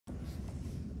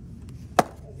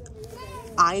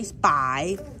I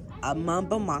Spy, a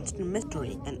Mumble Monster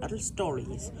Mystery and Other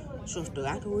Stories. Shows the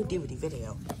actual DVD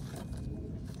video.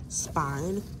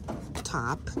 Spine,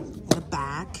 top, and the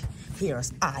back.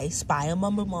 Here's I Spy, a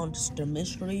Mumble Monster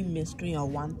Mystery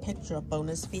on one picture of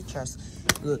bonus features.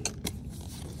 Look.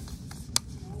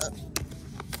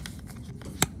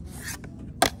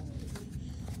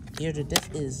 Here this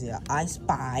is I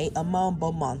Spy, a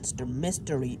Mumble Monster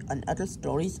Mystery and Other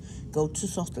Stories. Go to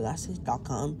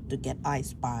socialastic.com to get I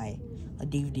Spy, a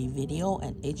DVD video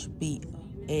and HBO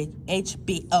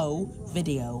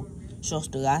video.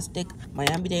 Socialastic,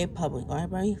 Miami-Dade Public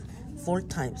Library, 4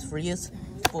 times freest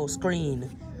full screen.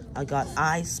 I got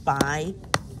I Spy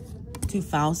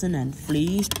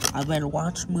 2003. I better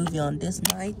watch movie on this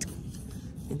night.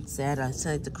 Instead, I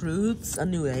said the Cruise, A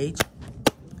New Age.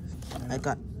 I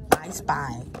got I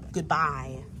Spy.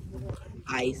 Goodbye.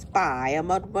 I Spy, a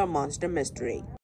Mumble Monster Mystery.